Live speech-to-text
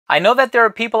I know that there are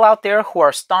people out there who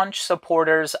are staunch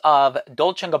supporters of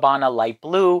Dolce & Gabbana Light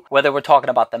Blue, whether we're talking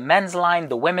about the men's line,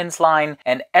 the women's line,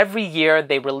 and every year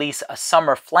they release a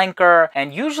summer flanker,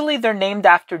 and usually they're named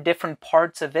after different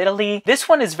parts of Italy. This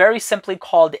one is very simply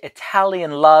called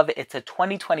Italian Love. It's a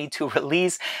 2022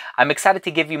 release. I'm excited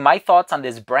to give you my thoughts on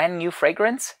this brand new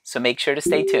fragrance, so make sure to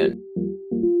stay tuned.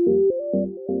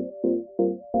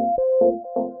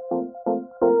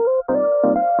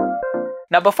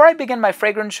 Now, before I begin my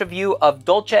fragrance review of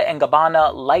Dolce &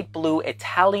 Gabbana Light Blue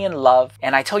Italian Love,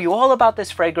 and I tell you all about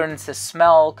this fragrance, the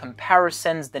smell,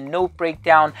 comparisons, the note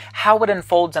breakdown, how it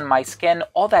unfolds on my skin,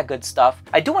 all that good stuff,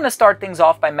 I do want to start things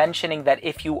off by mentioning that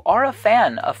if you are a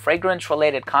fan of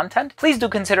fragrance-related content, please do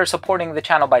consider supporting the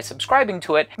channel by subscribing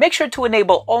to it. Make sure to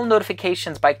enable all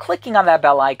notifications by clicking on that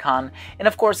bell icon, and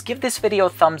of course, give this video a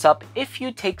thumbs up if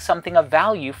you take something of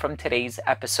value from today's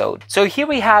episode. So here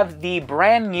we have the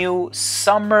brand new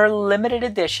summer limited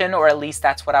edition, or at least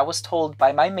that's what I was told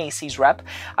by my Macy's rep.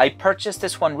 I purchased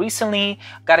this one recently,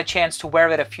 got a chance to wear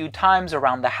it a few times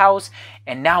around the house,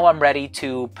 and now I'm ready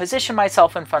to position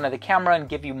myself in front of the camera and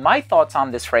give you my thoughts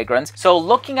on this fragrance. So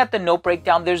looking at the note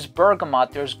breakdown, there's bergamot,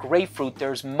 there's grapefruit,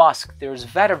 there's musk, there's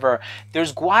vetiver,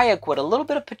 there's guaiac, a little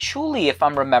bit of patchouli if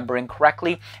I'm remembering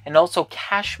correctly, and also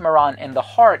cashmeran in the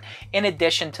heart, in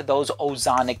addition to those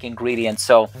ozonic ingredients.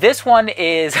 So this one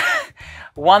is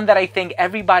one that I think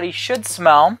everybody should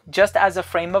smell just as a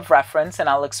frame of reference, and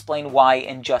I'll explain why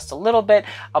in just a little bit.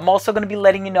 I'm also going to be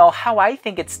letting you know how I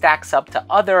think it stacks up to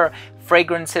other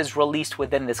fragrances released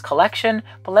within this collection,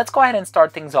 but let's go ahead and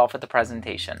start things off with the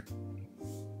presentation.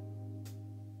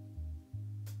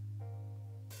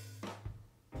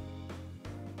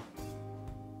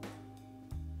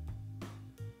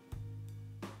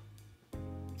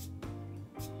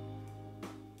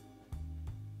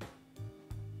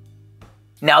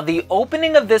 Now, the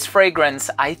opening of this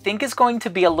fragrance, I think, is going to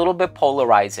be a little bit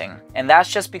polarizing. And that's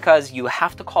just because you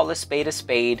have to call a spade a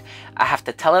spade. I have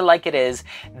to tell it like it is.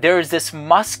 There's this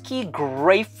musky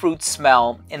grapefruit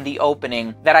smell in the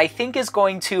opening that I think is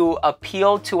going to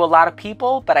appeal to a lot of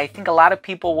people, but I think a lot of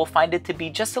people will find it to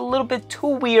be just a little bit too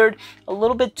weird, a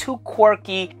little bit too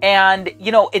quirky. And,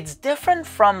 you know, it's different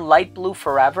from Light Blue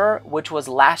Forever, which was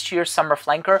last year's summer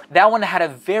flanker. That one had a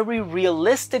very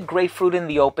realistic grapefruit in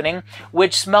the opening,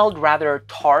 which smelled rather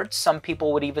tart. Some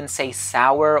people would even say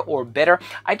sour or bitter.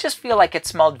 I just feel like it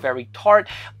smelled very tart,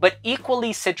 but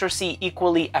equally citrusy,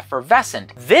 equally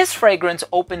effervescent. This fragrance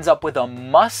opens up with a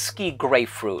musky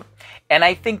grapefruit, and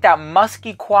I think that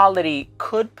musky quality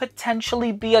could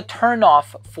potentially be a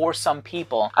turnoff for some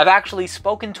people. I've actually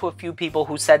spoken to a few people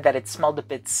who said that it smelled a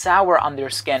bit sour on their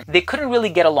skin. They couldn't really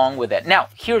get along with it. Now,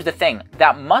 here's the thing.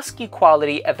 That musky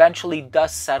quality eventually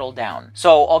does settle down.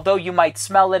 So although you might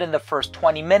smell it in the first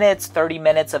 20 minutes, 30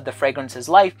 minutes of the fragrance's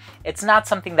life, it's not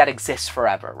something that exists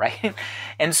forever, right?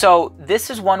 And so this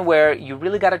is one where you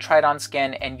really got to try it on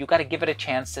skin and you got to give it a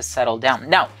chance to settle down.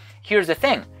 Now, here's the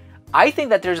thing. I think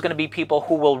that there's going to be people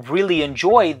who will really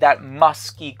enjoy that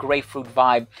musky grapefruit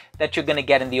vibe that you're going to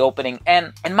get in the opening.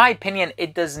 And in my opinion,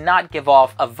 it does not give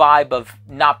off a vibe of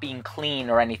not being clean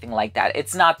or anything like that.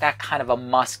 It's not that kind of a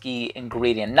musky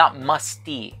ingredient, not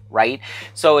musty, right?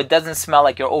 So it doesn't smell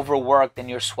like you're overworked and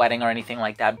you're sweating or anything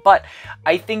like that. But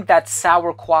I think that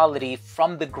sour quality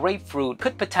from the grapefruit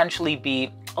could potentially be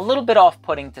a little bit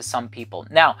off-putting to some people.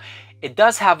 Now, it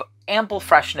does have ample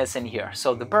freshness in here.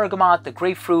 So the bergamot, the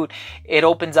grapefruit, it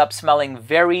opens up smelling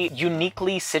very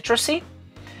uniquely citrusy.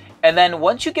 And then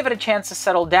once you give it a chance to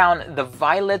settle down, the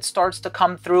violet starts to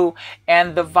come through,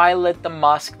 and the violet, the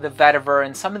musk, the vetiver,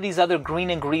 and some of these other green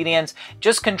ingredients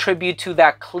just contribute to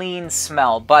that clean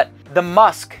smell. But the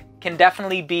musk can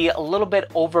definitely be a little bit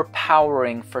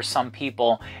overpowering for some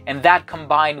people, and that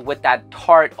combined with that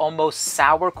tart, almost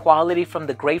sour quality from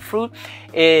the grapefruit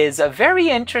is a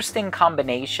very interesting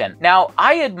combination. Now,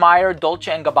 I admire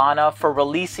Dolce & Gabbana for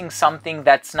releasing something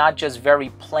that's not just very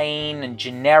plain and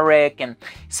generic and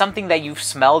something that you've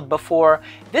smelled before.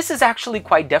 This is actually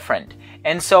quite different.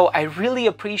 And so I really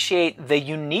appreciate the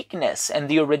uniqueness and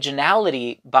the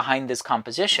originality behind this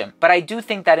composition. But I do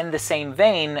think that in the same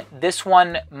vein, this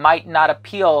one might not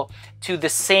appeal to the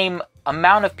same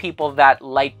amount of people that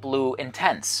Light Blue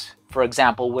Intense, for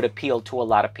example, would appeal to a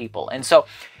lot of people. And so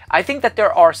I think that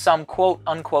there are some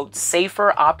quote-unquote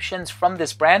safer options from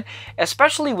this brand,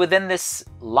 especially within this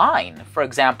line. For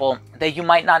example, that you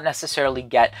might not necessarily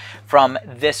get from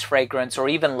this fragrance, or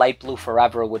even Light Blue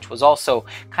Forever, which was also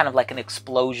kind of like an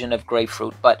explosion of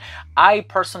grapefruit. But I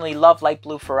personally love Light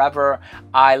Blue Forever.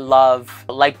 I love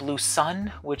Light Blue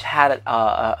Sun, which had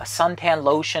a suntan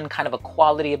lotion kind of a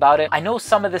quality about it. I know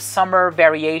some of the summer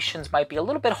variations might be a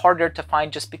little bit harder to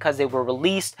find just because they were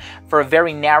released for a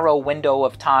very narrow window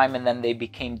of time and then they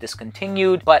became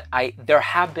discontinued, but there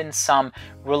have been some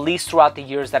released throughout the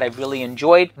years that I really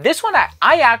enjoyed. This one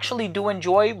I actually do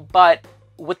enjoy, but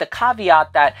with the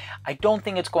caveat that I don't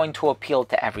think it's going to appeal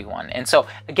to everyone. And so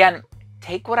again,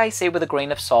 take what I say with a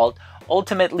grain of salt.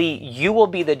 Ultimately, you will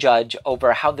be the judge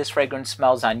over how this fragrance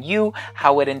smells on you,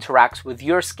 how it interacts with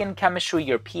your skin chemistry,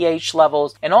 your pH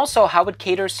levels, and also how it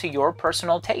caters to your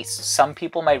personal taste. Some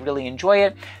people might really enjoy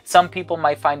it. Some people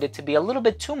might find it to be a little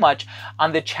bit too much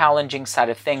on the challenging side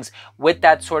of things, with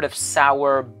that sort of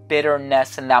sour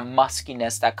bitterness and that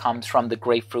muskiness that comes from the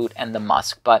grapefruit and the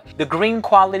musk. But the green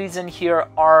qualities in here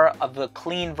are of the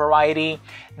clean variety.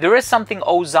 There is something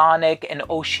ozonic and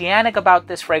oceanic about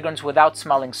this fragrance without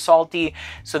smelling salty.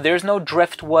 So there's no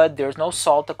driftwood, there's no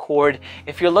salt accord.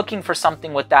 If you're looking for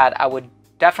something with that, I would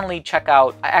definitely check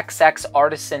out XX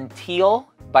Artisan Teal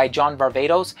by John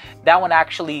Varvatos. That one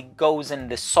actually goes in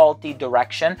the salty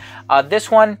direction. This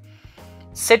one,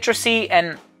 citrusy,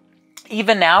 and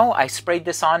even now, I sprayed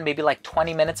this on maybe like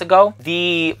 20 minutes ago.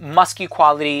 The musky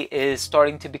quality is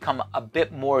starting to become a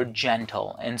bit more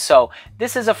gentle. And so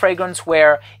this is a fragrance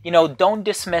where, you know, don't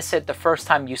dismiss it the first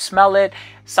time you smell it.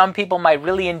 Some people might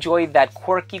really enjoy that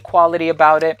quirky quality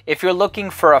about it. If you're looking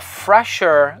for a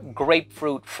fresher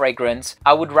grapefruit fragrance,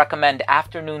 I would recommend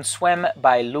Afternoon Swim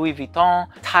by Louis Vuitton,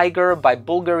 Tiger by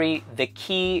Bulgari, The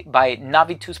Key by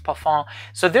Navitus Parfum.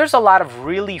 So there's a lot of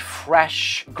really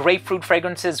fresh grapefruit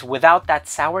fragrances without that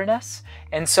sourness.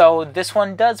 And so this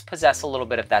one does possess a little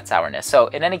bit of that sourness. So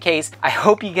in any case, I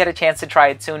hope you get a chance to try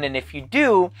it soon. And if you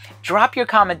do, drop your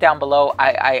comment down below.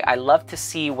 I love to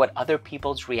see what other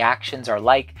people's reactions are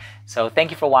like. So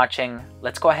thank you for watching.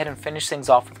 Let's go ahead and finish things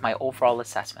off with my overall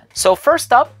assessment. So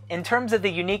first up, in terms of the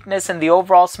uniqueness and the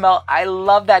overall smell, I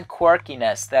love that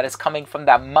quirkiness that is coming from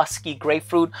that musky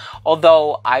grapefruit.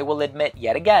 Although I will admit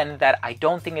yet again that I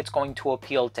don't think it's going to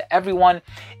appeal to everyone.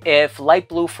 If Light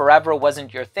Blue Forever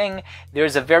wasn't your thing,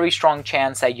 there's a very strong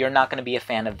chance that you're not going to be a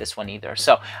fan of this one either.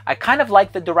 So I kind of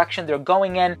like the direction they're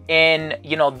going in,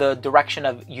 you know, the direction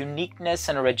of uniqueness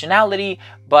and originality,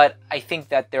 but I think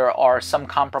that there are some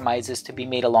compromises to be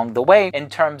made along the way in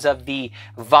terms of the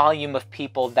volume of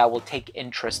people that will take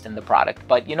interest in the product.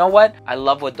 But you know what? I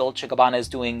love what Dolce Gabbana is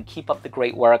doing. Keep up the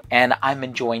great work, and I'm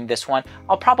enjoying this one.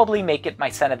 I'll probably make it my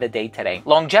scent of the day today.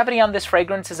 Longevity on this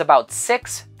fragrance is about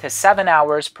 6 to 7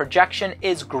 hours. Projection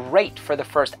is great for the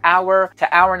first hour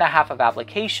to hour and a half of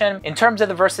application. In terms of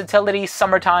the versatility,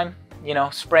 summertime, you know,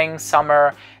 spring,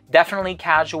 summer, definitely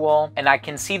casual, and I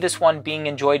can see this one being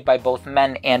enjoyed by both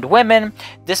men and women,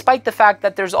 despite the fact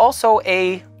that there's also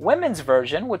a women's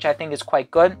version, which I think is quite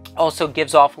good. Also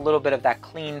gives off a little bit of that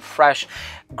clean, fresh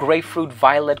grapefruit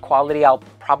violet quality. I'll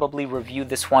probably review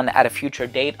this one at a future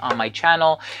date on my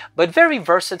channel, but very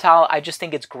versatile. I just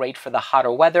think it's great for the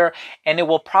hotter weather, and it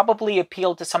will probably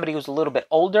appeal to somebody who's a little bit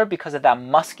older because of that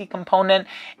musky component,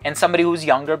 and somebody who's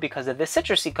younger because of the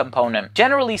citrusy component.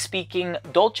 Generally speaking,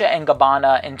 Dolce &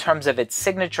 Gabbana, in terms of its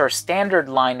signature standard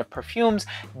line of perfumes,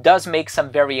 does make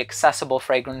some very accessible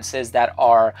fragrances that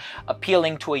are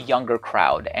appealing to a younger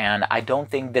crowd, and I don't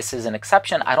think this is an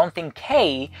exception. I don't think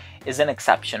K is an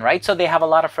exception, right? So they have a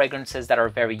lot of fragrances that are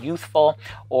very youthful,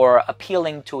 or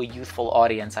appealing to a youthful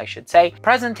audience, I should say.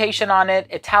 Presentation on it,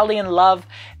 Italian love.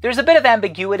 There's a bit of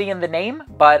ambiguity in the name,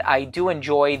 but I do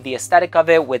enjoy the aesthetic of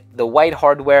it with the white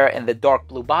hardware and the dark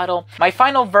blue bottle. My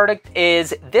final verdict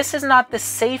is this is not the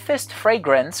safest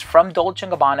fragrance from Dolce &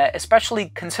 Gabbana,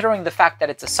 especially considering the fact that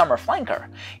it's a summer flanker.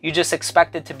 You just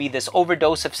expect it to be this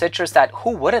overdose of citrus that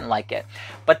who wouldn't like it?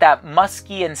 But that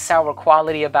musky and sour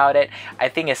quality about it, I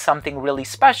think is something really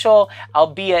special,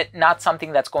 albeit not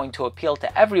something that's going to appeal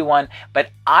to everyone, but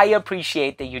I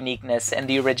appreciate the uniqueness and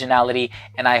the originality,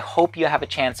 and I hope you have a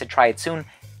chance to try it soon.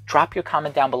 Drop your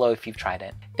comment down below if you've tried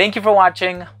it. Thank you for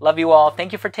watching. Love you all.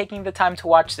 Thank you for taking the time to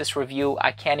watch this review.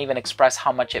 I can't even express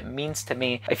how much it means to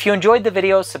me. If you enjoyed the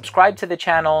video, subscribe to the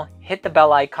channel, hit the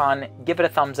bell icon, give it a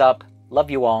thumbs up. Love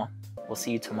you all. We'll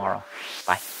see you tomorrow.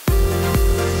 Bye.